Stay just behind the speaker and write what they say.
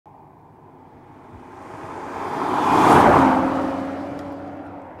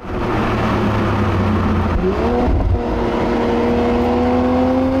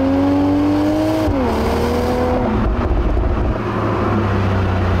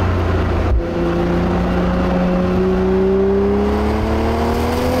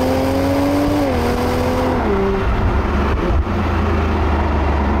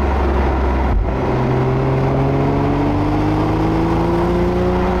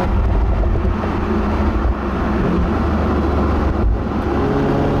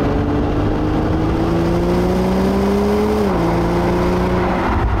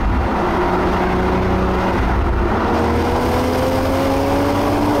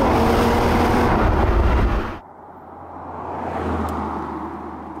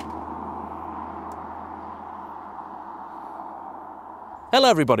Hello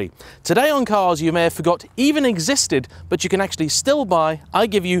everybody. Today on cars you may have forgot even existed, but you can actually still buy. I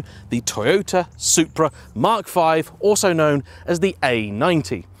give you the Toyota Supra Mark V, also known as the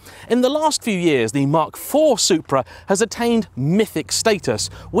A90. In the last few years, the Mark IV Supra has attained mythic status,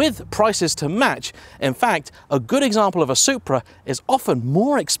 with prices to match. In fact, a good example of a Supra is often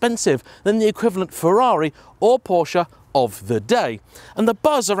more expensive than the equivalent Ferrari or Porsche of the day. And the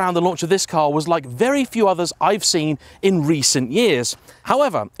buzz around the launch of this car was like very few others I've seen in recent years.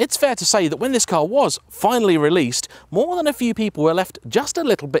 However, it's fair to say that when this car was finally released, more than a few people were left just a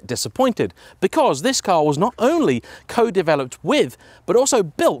little bit disappointed, because this car was not only co-developed with, but also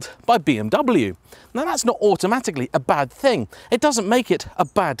built by BMW. Now that's not automatically a bad thing. It doesn't make it a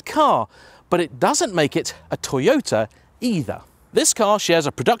bad car, but it doesn't make it a Toyota either. This car shares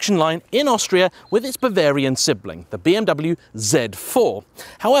a production line in Austria with its Bavarian sibling, the BMW Z4.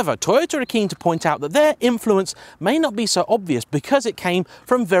 However, Toyota are keen to point out that their influence may not be so obvious because it came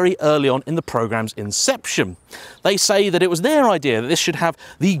from very early on in the program's inception. They say that it was their idea that this should have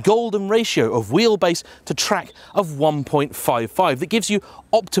the golden ratio of wheelbase to track of 1.55 that gives you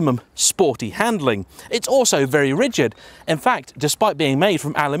optimum sporty handling. It's also very rigid. In fact, despite being made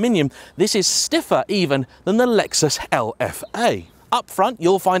from aluminium, this is stiffer even than the Lexus LFA. Up front,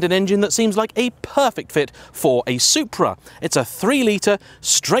 you'll find an engine that seems like a perfect fit for a Supra. It's a 3-litre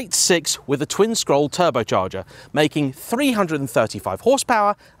straight 6 with a twin-scroll turbocharger, making 335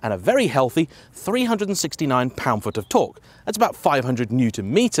 horsepower and a very healthy 369 pound-foot of torque. That's about 500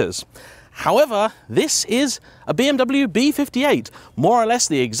 newton meters. However, this is a BMW B58, more or less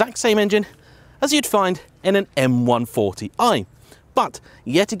the exact same engine as you'd find in an M140i. But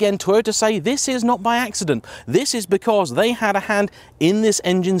yet again, Toyota say this is not by accident. This is because they had a hand in this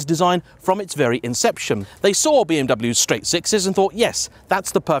engine's design from its very inception. They saw BMW's straight 6s and thought, yes,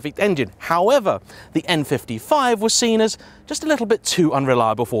 that's the perfect engine. However, the N55 was seen as just a little bit too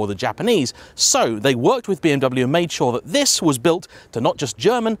unreliable for the Japanese. So they worked with BMW and made sure that this was built to not just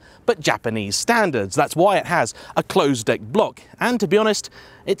German, but Japanese standards. That's why it has a closed deck block. And to be honest,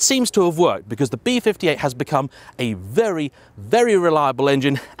 it seems to have worked, because the B58 has become a very, very reliable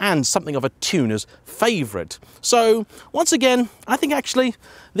engine and something of a tuner's favourite. So once again, I think actually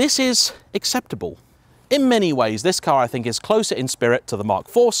this is acceptable. In many ways, this car I think is closer in spirit to the Mark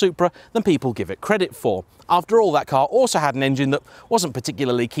IV Supra than people give it credit for. After all, that car also had an engine that wasn't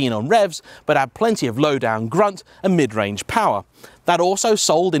particularly keen on revs, but had plenty of low-down grunt and mid-range power. That also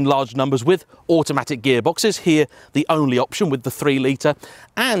sold in large numbers with automatic gearboxes, here the only option with the 3-litre,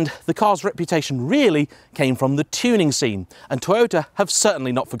 and the car's reputation really came from the tuning scene, and Toyota have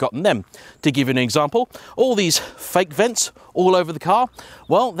certainly not forgotten them. To give you an example, all these fake vents all over the car,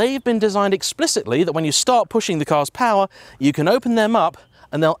 well, they've been designed explicitly that when you start pushing the car's power, you can open them up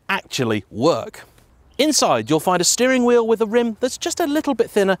and they'll actually work. Inside, you'll find a steering wheel with a rim that's just a little bit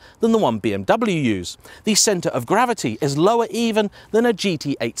thinner than the one BMW use. The centre of gravity is lower even than a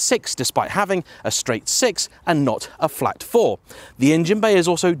GT86, despite having a straight 6 and not a flat 4. The engine bay is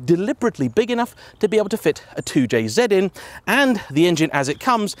also deliberately big enough to be able to fit a 2JZ in, and the engine as it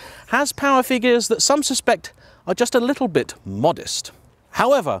comes has power figures that some suspect are just a little bit modest.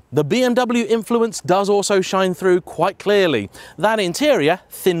 However, the BMW influence does also shine through quite clearly. That interior,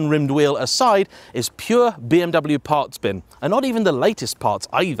 thin-rimmed wheel aside, is pure BMW parts bin, and not even the latest parts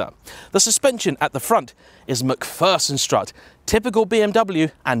either. The suspension at the front is McPherson strut, typical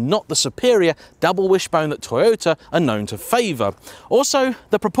BMW and not the superior double wishbone that Toyota are known to favour. Also,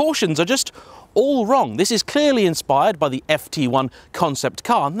 the proportions are just all wrong. This is clearly inspired by the FT1 concept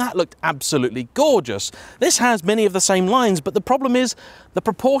car, and that looked absolutely gorgeous. This has many of the same lines, but the problem is the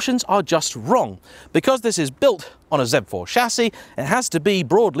proportions are just wrong. Because this is built on a Z4 chassis, it has to be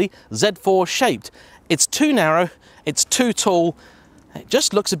broadly Z4 shaped. It's too narrow, it's too tall, it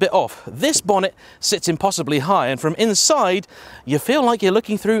just looks a bit off. This bonnet sits impossibly high, and from inside you feel like you're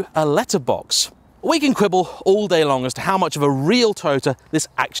looking through a letterbox. We can quibble all day long as to how much of a real Toyota this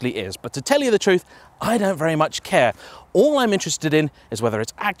actually is, but to tell you the truth, I don't very much care. All I'm interested in is whether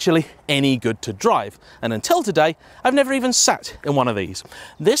it's actually any good to drive, and until today, I've never even sat in one of these.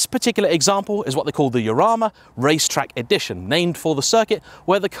 This particular example is what they call the Jarama Racetrack Edition, named for the circuit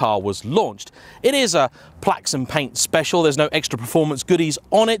where the car was launched. It is a plaques and paint special. There's no extra performance goodies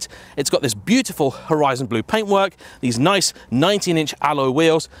on it. It's got this beautiful horizon blue paintwork, these nice 19-inch alloy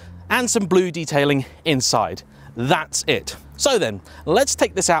wheels, and some blue detailing inside. That's it. So then, let's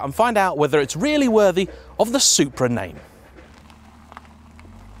take this out and find out whether it's really worthy of the Supra name.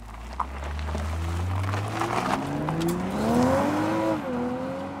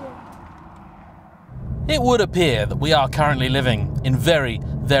 It would appear that we are currently living in very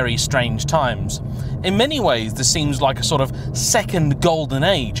very strange times. In many ways, this seems like a sort of second golden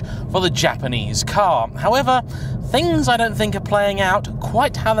age for the Japanese car. However, things I don't think are playing out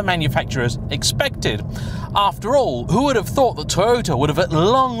quite how the manufacturers expected. After all, who would have thought that Toyota would have at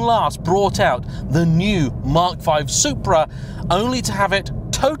long last brought out the new Mark V Supra, only to have it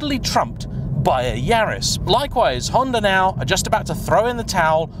totally trumped by a Yaris. Likewise, Honda now are just about to throw in the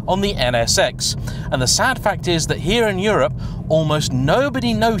towel on the NSX. And the sad fact is that here in Europe, almost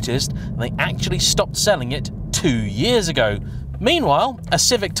nobody noticed they actually stopped selling it 2 years ago. Meanwhile, a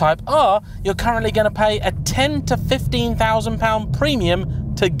Civic Type R, you're currently going to pay a £10,000 to £15,000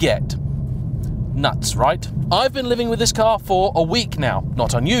 premium to get. Nuts, right? I've been living with this car for a week now.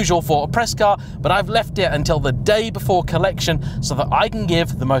 Not unusual for a press car, but I've left it until the day before collection so that I can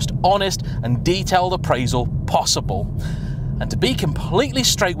give the most honest and detailed appraisal possible. And to be completely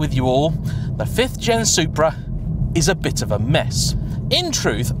straight with you all, the 5th gen Supra is a bit of a mess. In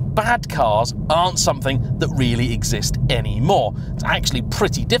truth, bad cars aren't something that really exist anymore. It's actually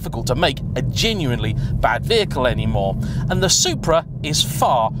pretty difficult to make a genuinely bad vehicle anymore. And the Supra is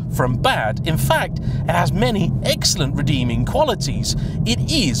far from bad. In fact, it has many excellent redeeming qualities. It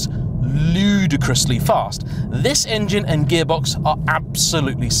is ludicrously fast. This engine and gearbox are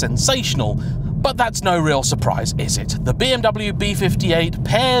absolutely sensational. But that's no real surprise, is it? The BMW B58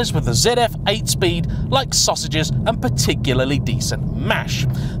 pairs with the ZF 8-speed like sausages and particularly decent mash.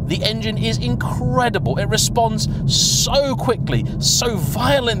 The engine is incredible. It responds so quickly, so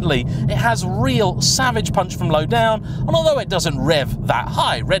violently. It has real savage punch from low down, and although it doesn't rev that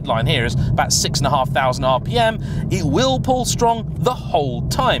high, red line here is about 6,500 RPM, it will pull strong the whole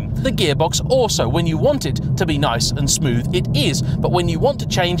time. The gearbox also, when you want it to be nice and smooth, it is, but when you want to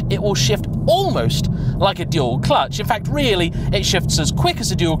change, it will shift almost like a dual clutch. In fact, really, it shifts as quick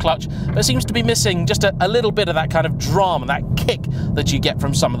as a dual clutch, but seems to be missing just a little bit of that kind of drama, that kick that you get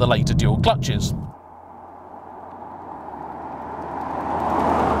from some of the later dual clutches.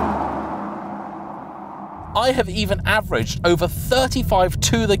 I have even averaged over 35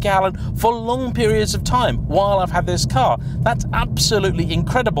 to the gallon for long periods of time while I've had this car. That's absolutely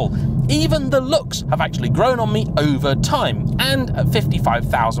incredible. Even the looks have actually grown on me over time. And at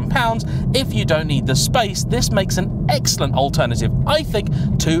 £55,000, if you don't need the space, this makes an excellent alternative, I think,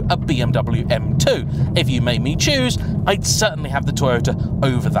 to a BMW M2. If you made me choose, I'd certainly have the Toyota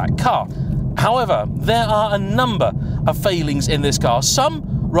over that car. However, there are a number of failings in this car, some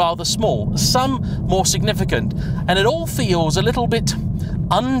rather small, some more significant, and it all feels a little bit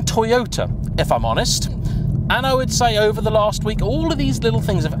un-Toyota, if I'm honest. And I would say over the last week, all of these little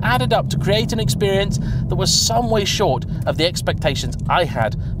things have added up to create an experience that was some way short of the expectations I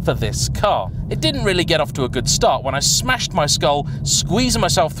had for this car. It didn't really get off to a good start when I smashed my skull, squeezing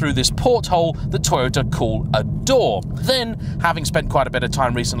myself through this porthole that Toyota call a door. Then, having spent quite a bit of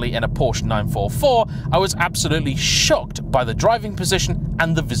time recently in a Porsche 944, I was absolutely shocked by the driving position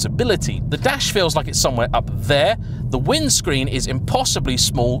and the visibility. The dash feels like it's somewhere up there. The windscreen is impossibly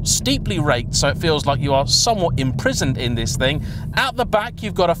small, steeply raked, so it feels like you are somewhat imprisoned in this thing. Out the back,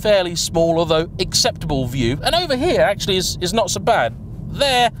 you've got a fairly small, although acceptable view, and over here actually is not so bad.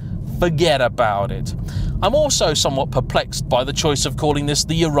 There, forget about it. I'm also somewhat perplexed by the choice of calling this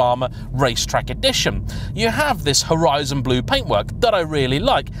the Yarama Racetrack Edition. You have this horizon blue paintwork that I really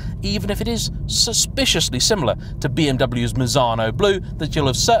like, even if it is suspiciously similar to BMW's Mazzano blue that you'll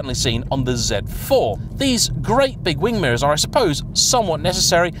have certainly seen on the Z4. These great big wing mirrors are, I suppose, somewhat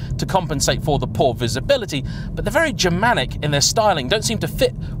necessary to compensate for the poor visibility, but they're very Germanic in their styling, don't seem to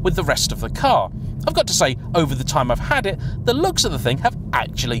fit with the rest of the car. I've got to say, over the time I've had it, the looks of the thing have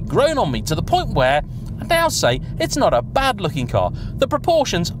actually grown on me to the point where I now say it's not a bad looking car. The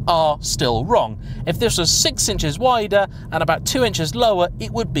proportions are still wrong. If this was 6 inches wider and about 2 inches lower,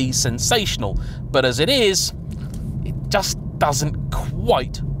 it would be sensational. But as it is, it just doesn't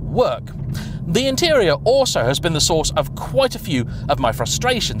quite work. The interior also has been the source of quite a few of my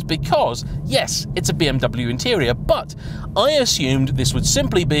frustrations because, yes, it's a BMW interior, but I assumed this would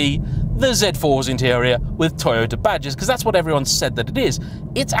simply be the Z4's interior with Toyota badges, because that's what everyone said that it is.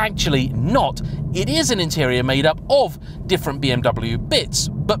 It's actually not. It is an interior made up of different BMW bits,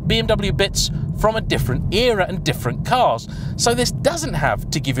 but BMW bits from a different era and different cars. So this doesn't have,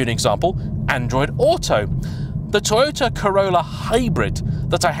 to give you an example, Android Auto. The Toyota Corolla Hybrid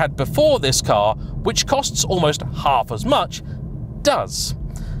that I had before this car, which costs almost half as much, does.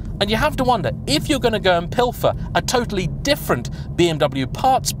 And you have to wonder, if you're going to go and pilfer a totally different BMW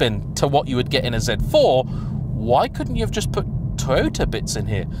parts bin to what you would get in a Z4, why couldn't you have just put Toyota Toyota bits in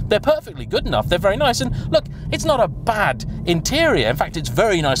here. They're perfectly good enough, they're very nice, and look, it's not a bad interior. In fact, it's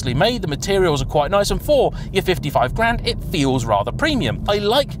very nicely made, the materials are quite nice, and for your 55 grand, it feels rather premium. I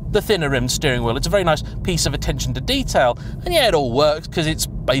like the thinner rimmed steering wheel, it's a very nice piece of attention to detail, and yeah, it all works because it's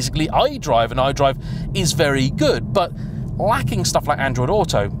basically iDrive, and iDrive is very good, but lacking stuff like Android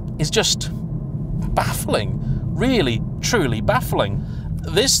Auto is just baffling, really, truly baffling.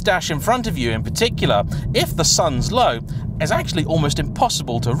 This dash in front of you in particular, if the sun's low, is actually almost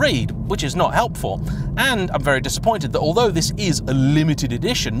impossible to read, which is not helpful. And I'm very disappointed that although this is a limited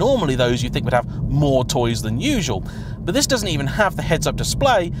edition, normally those you think would have more toys than usual, but this doesn't even have the heads-up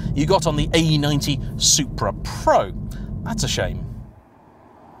display you got on the A90 Supra Pro. That's a shame.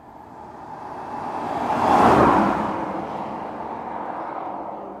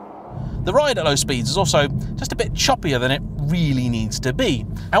 The ride at low speeds is also just a bit choppier than it really needs to be.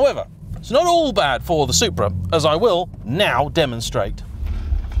 However, it's not all bad for the Supra, as I will now demonstrate.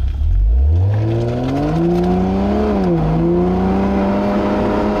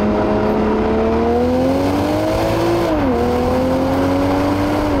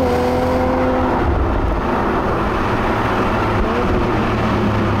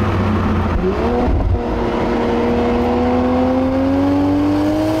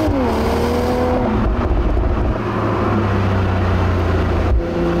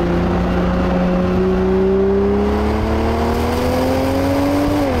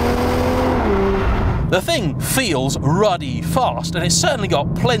 The thing feels ruddy fast, and it's certainly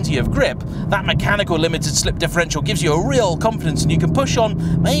got plenty of grip. That mechanical limited slip differential gives you a real confidence, and you can push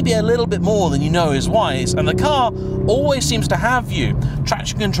on maybe a little bit more than you know is wise, and the car always seems to have you.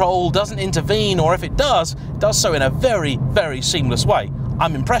 Traction control doesn't intervene, or if it does so in a very, very seamless way.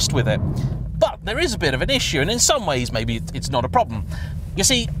 I'm impressed with it. But there is a bit of an issue, and in some ways maybe it's not a problem. You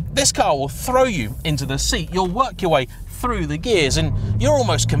see, this car will throw you into the seat. You'll work your way through the gears, and you're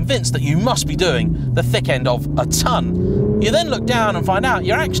almost convinced that you must be doing the thick end of a ton. You then look down and find out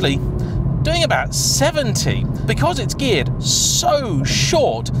you're actually doing about 70. Because it's geared so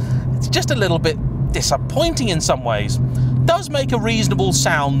short, it's just a little bit disappointing in some ways. Does make a reasonable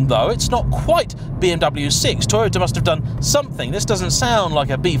sound though. It's not quite BMW Z4. Toyota must have done something. This doesn't sound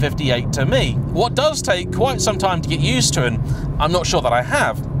like a B58 to me. What does take quite some time to get used to, and I'm not sure that I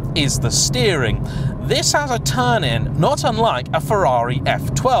have, is the steering. This has a turn-in not unlike a Ferrari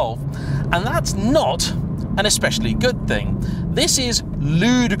F12, and that's not an especially good thing. This is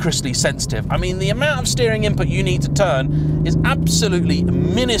ludicrously sensitive. I mean, the amount of steering input you need to turn is absolutely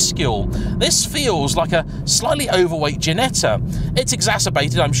minuscule. This feels like a slightly overweight Ginetta. It's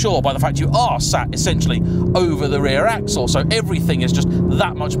exacerbated, I'm sure, by the fact you are sat essentially over the rear axle, so everything is just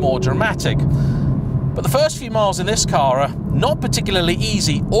that much more dramatic. But the first few miles in this car are not particularly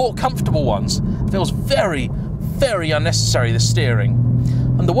easy or comfortable ones. It feels very, very unnecessary, the steering.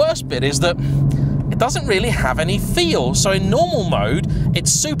 And the worst bit is that it doesn't really have any feel. So in normal mode, it's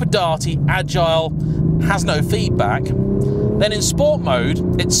super darty, agile, has no feedback. Then in sport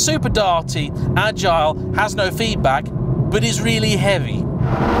mode, it's super darty, agile, has no feedback, but is really heavy.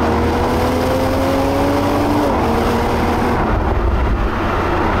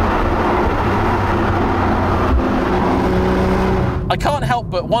 I can't help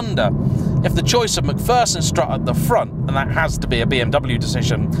but wonder if the choice of McPherson strut at the front, and that has to be a BMW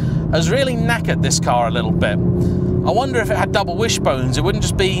decision, has really knackered this car a little bit. I wonder if it had double wishbones, it wouldn't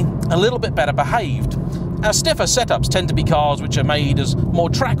just be a little bit better behaved. Now, stiffer setups tend to be cars which are made as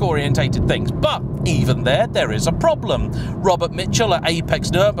more track-orientated things, but even there is a problem. Robert Mitchell at Apex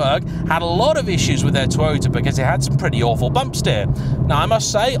Nürburgring had a lot of issues with their Toyota because it had some pretty awful bump steer. Now, I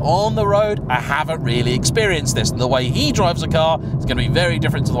must say, on the road, I haven't really experienced this. The way he drives a car is going to be very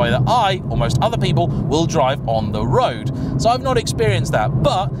different to the way that I, or most other people, will drive on the road. So I've not experienced that,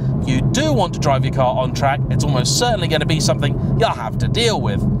 but if you do want to drive your car on track, it's almost certainly going to be something you'll have to deal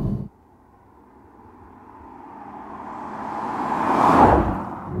with.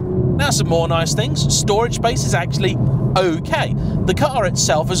 Now, some more nice things. Storage space is actually okay. The car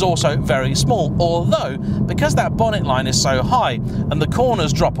itself is also very small, although because that bonnet line is so high and the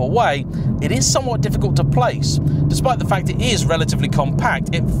corners drop away, it is somewhat difficult to place. Despite the fact it is relatively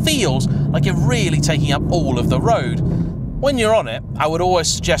compact, it feels like you're really taking up all of the road. When you're on it, I would always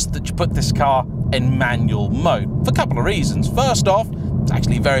suggest that you put this car in manual mode for a couple of reasons. First off, it's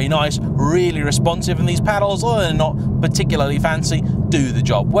actually very nice, really responsive, and these paddles, although they're not particularly fancy, do the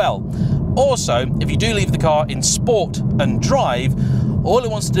job well. Also, if you do leave the car in sport and drive, all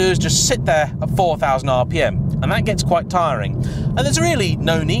it wants to do is just sit there at 4,000 RPM, and that gets quite tiring. And there's really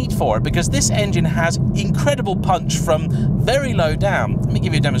no need for it because this engine has incredible punch from very low down. Let me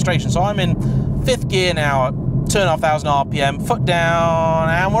give you a demonstration. So I'm in 5th gear now at 2,500 RPM, foot down,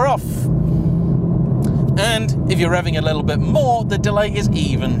 and we're off. And if you're revving a little bit more, the delay is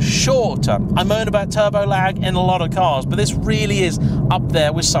even shorter. I moan about turbo lag in a lot of cars, but this really is up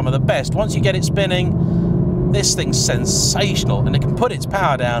there with some of the best. Once you get it spinning, this thing's sensational, and it can put its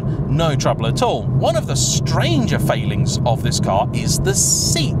power down no trouble at all. One of the stranger failings of this car is the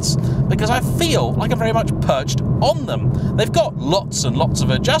seats, because I feel like I'm very much perched on them. They've got lots and lots of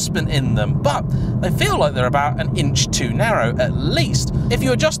adjustment in them, but they feel like they're about an inch too narrow at least. If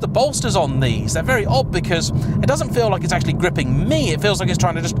you adjust the bolsters on these, they're very odd because it doesn't feel like it's actually gripping me, it feels like it's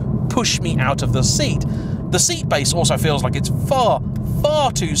trying to just push me out of the seat. The seat base also feels like it's far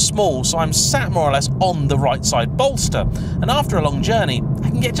too small, so I'm sat more or less on the right side bolster, and after a long journey I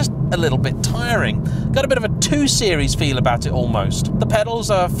can get just a little bit tiring. Got a bit of a 2 Series feel about it almost. The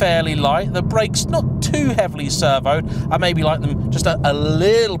pedals are fairly light, the brakes not too heavily servoed, I maybe like them just a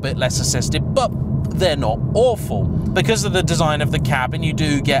little bit less assisted, but they're not awful. Because of the design of the cabin, you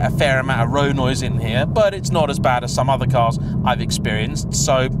do get a fair amount of road noise in here, but it's not as bad as some other cars I've experienced,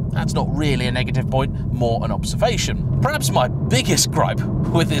 so that's not really a negative point, more an observation. Perhaps my biggest gripe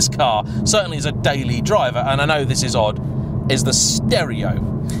with this car, certainly as a daily driver, and I know this is odd, is the stereo.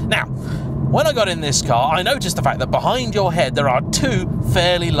 Now, when I got in this car, I noticed the fact that behind your head there are 2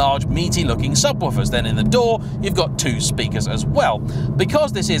 fairly large, meaty looking subwoofers. Then in the door, you've got 2 speakers as well.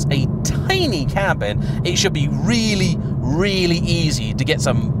 Because this is a tiny cabin, it should be really, really easy to get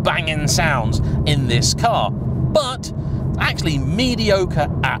some banging sounds in this car. But actually mediocre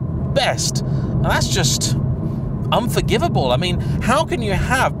at best. And that's just unforgivable. I mean, how can you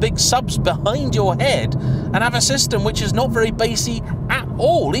have big subs behind your head and have a system which is not very bassy at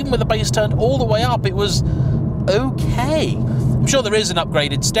all? Even with the bass turned all the way up, it was okay. I'm sure there is an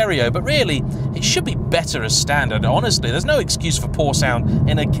upgraded stereo, but really, it should be better as standard. Honestly, there's no excuse for poor sound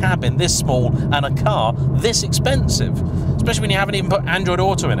in a cabin this small and a car this expensive, especially when you haven't even put Android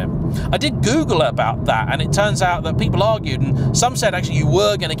Auto in it. I did Google about that, and it turns out that people argued, and some said actually you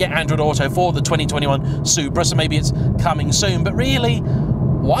were going to get Android Auto for the 2021 Supra, so maybe it's coming soon, but really,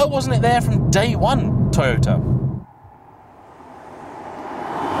 why wasn't it there from day one, Toyota?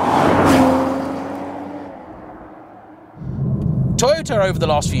 Toyota over the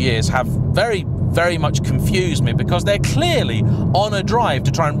last few years have very much confused me, because they're clearly on a drive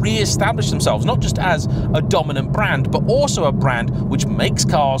to try and re-establish themselves, not just as a dominant brand, but also a brand which makes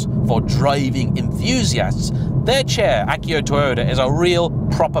cars for driving enthusiasts. Their chair, Akio Toyoda, is a real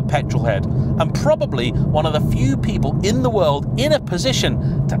proper petrol head, and probably one of the few people in the world in a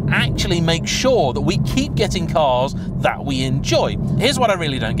position to actually make sure that we keep getting cars that we enjoy. Here's what I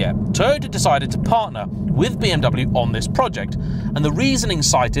really don't get. Toyota decided to partner with BMW on this project, and the reasoning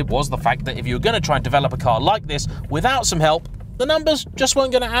cited was the fact that if you were going to try and develop a car like this without some help, the numbers just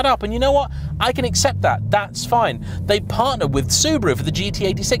weren't going to add up. And you know what? I can accept that. That's fine. They partnered with Subaru for the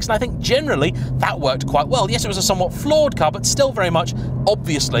GT86, and I think generally that worked quite well. Yes, it was a somewhat flawed car, but still very much,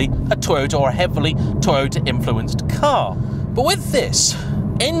 obviously, a Toyota or a heavily Toyota-influenced car. But with this,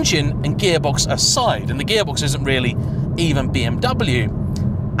 engine and gearbox aside, and the gearbox isn't really even BMW,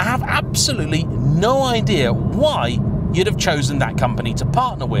 I have absolutely no idea why you'd have chosen that company to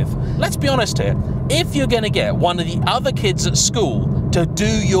partner with. Let's be honest here, if you're going to get one of the other kids at school to do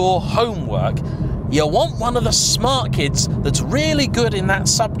your homework, you want one of the smart kids that's really good in that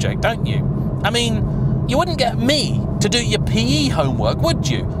subject, don't you? I mean, you wouldn't get me to do your PE homework, would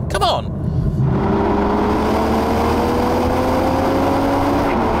you? Come on.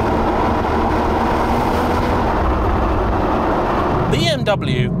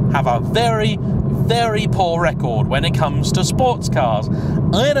 BMW have a very poor record when it comes to sports cars.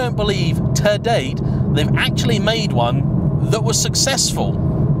 I don't believe to date they've actually made one that was successful.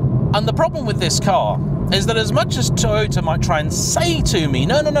 And the problem with this car is that as much as Toyota might try and say to me,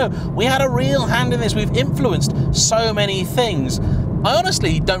 no, we had a real hand in this, we've influenced so many things, I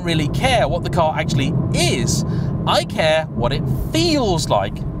honestly don't really care what the car actually is. I care what it feels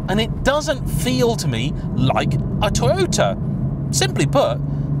like, and it doesn't feel to me like a Toyota. Simply put,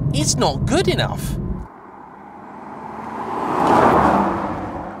 it's not good enough.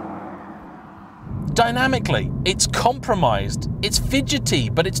 Dynamically, it's compromised, it's fidgety,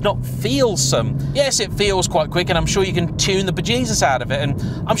 but it's not feelsome. Yes, it feels quite quick, and I'm sure you can tune the bejesus out of it, and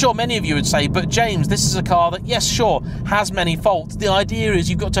I'm sure many of you would say, but James, this is a car that, yes, sure, has many faults. The idea is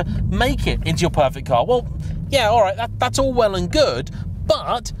you've got to make it into your perfect car. Well, yeah, all right, that's all well and good,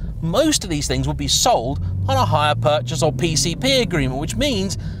 but most of these things will be sold on a hire purchase or PCP agreement, which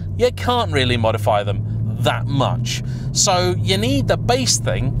means you can't really modify them that much. So you need the base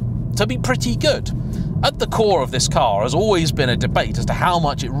thing to be pretty good. At the core of this car has always been a debate as to how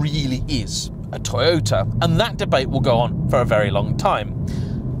much it really is a Toyota, and that debate will go on for a very long time.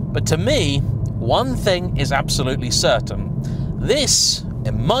 But to me, one thing is absolutely certain. This,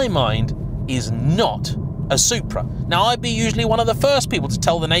 in my mind, is not a Supra. Now, I'd be usually one of the first people to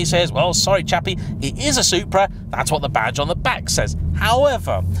tell the naysayers, well, sorry chappie, it is a Supra, that's what the badge on the back says.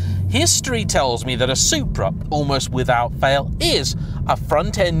 However, history tells me that a Supra, almost without fail, is a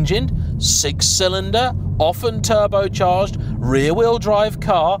front-engined, 6-cylinder, often turbocharged, rear-wheel drive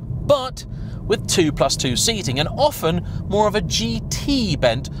car, but with 2+2 seating, and often more of a GT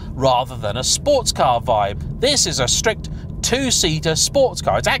bent rather than a sports car vibe. This is a strict 2-seater sports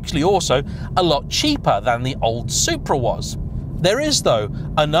car. It's actually also a lot cheaper than the old Supra was. There is, though,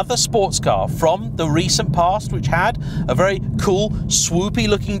 another sports car from the recent past which had a very cool, swoopy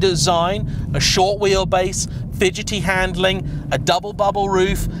looking design, a short wheelbase, fidgety handling, a double bubble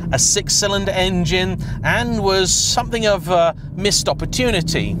roof, a 6-cylinder engine, and was something of a missed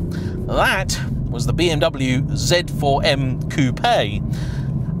opportunity. That was the BMW Z4M Coupe.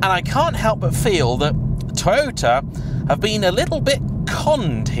 And I can't help but feel that Toyota have been a little bit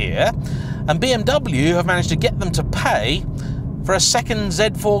conned here, and BMW have managed to get them to pay for a second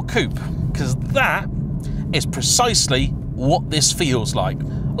Z4 Coupe, because that is precisely what this feels like.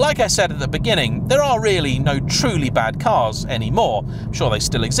 Like I said at the beginning, there are really no truly bad cars anymore. I'm sure they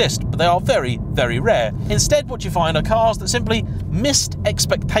still exist, but they are very, very rare. Instead, what you find are cars that simply missed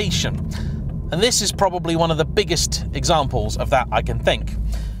expectation. And this is probably one of the biggest examples of that I can think.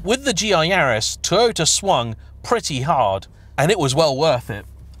 With the GR Yaris, Toyota swung pretty hard, and it was well worth it.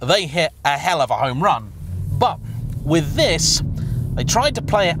 They hit a hell of a home run. But with this, they tried to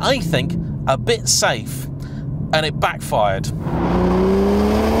play it, I think, a bit safe, and it backfired.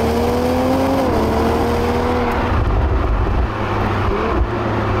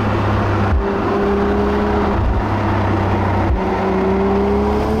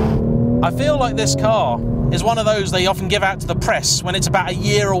 I feel like this car is one of those they often give out to the press when it's about a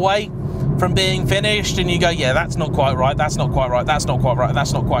year away from being finished, and you go, yeah, that's not quite right, that's not quite right, that's not quite right,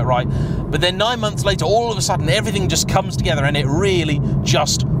 that's not quite right. But then 9 months later, all of a sudden, everything just comes together and it really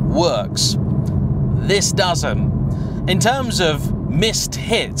just works. This doesn't. In terms of missed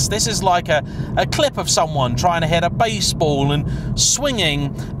hits, this is like a clip of someone trying to hit a baseball and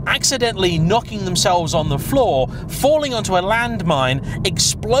swinging, accidentally knocking themselves on the floor, falling onto a landmine,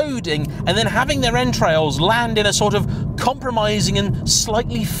 exploding, and then having their entrails land in a sort of compromising and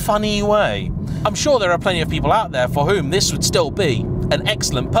slightly funny way. I'm sure there are plenty of people out there for whom this would still be an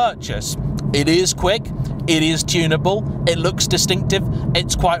excellent purchase. It is quick, it is tunable, it looks distinctive,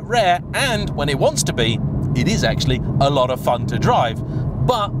 it's quite rare, and when it wants to be, it is actually a lot of fun to drive.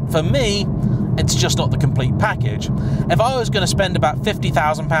 But for me, it's just not the complete package. If I was going to spend about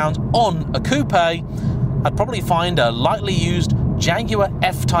 £50,000 on a coupe, I'd probably find a lightly used Jaguar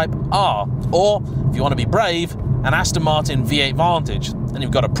F-Type R, or, if you want to be brave, an Aston Martin V8 Vantage, and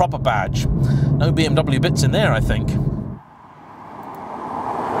you've got a proper badge. No BMW bits in there, I think.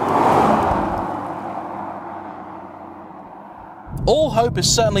 All hope is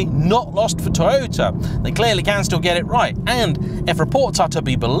certainly not lost for Toyota. They clearly can still get it right, and if reports are to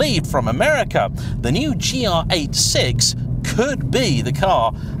be believed from America, the new GR86 could be the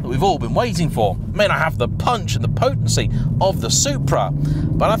car that we've all been waiting for. It may not have the punch and the potency of the Supra,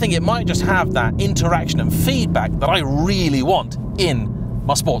 but I think it might just have that interaction and feedback that I really want in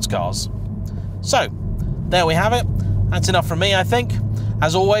my sports cars. So, there we have it. That's enough from me, I think.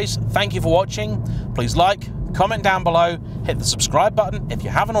 As always, thank you for watching. Please like, comment down below, hit the subscribe button if you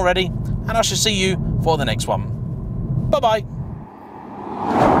haven't already, and I shall see you for the next one. Bye-bye.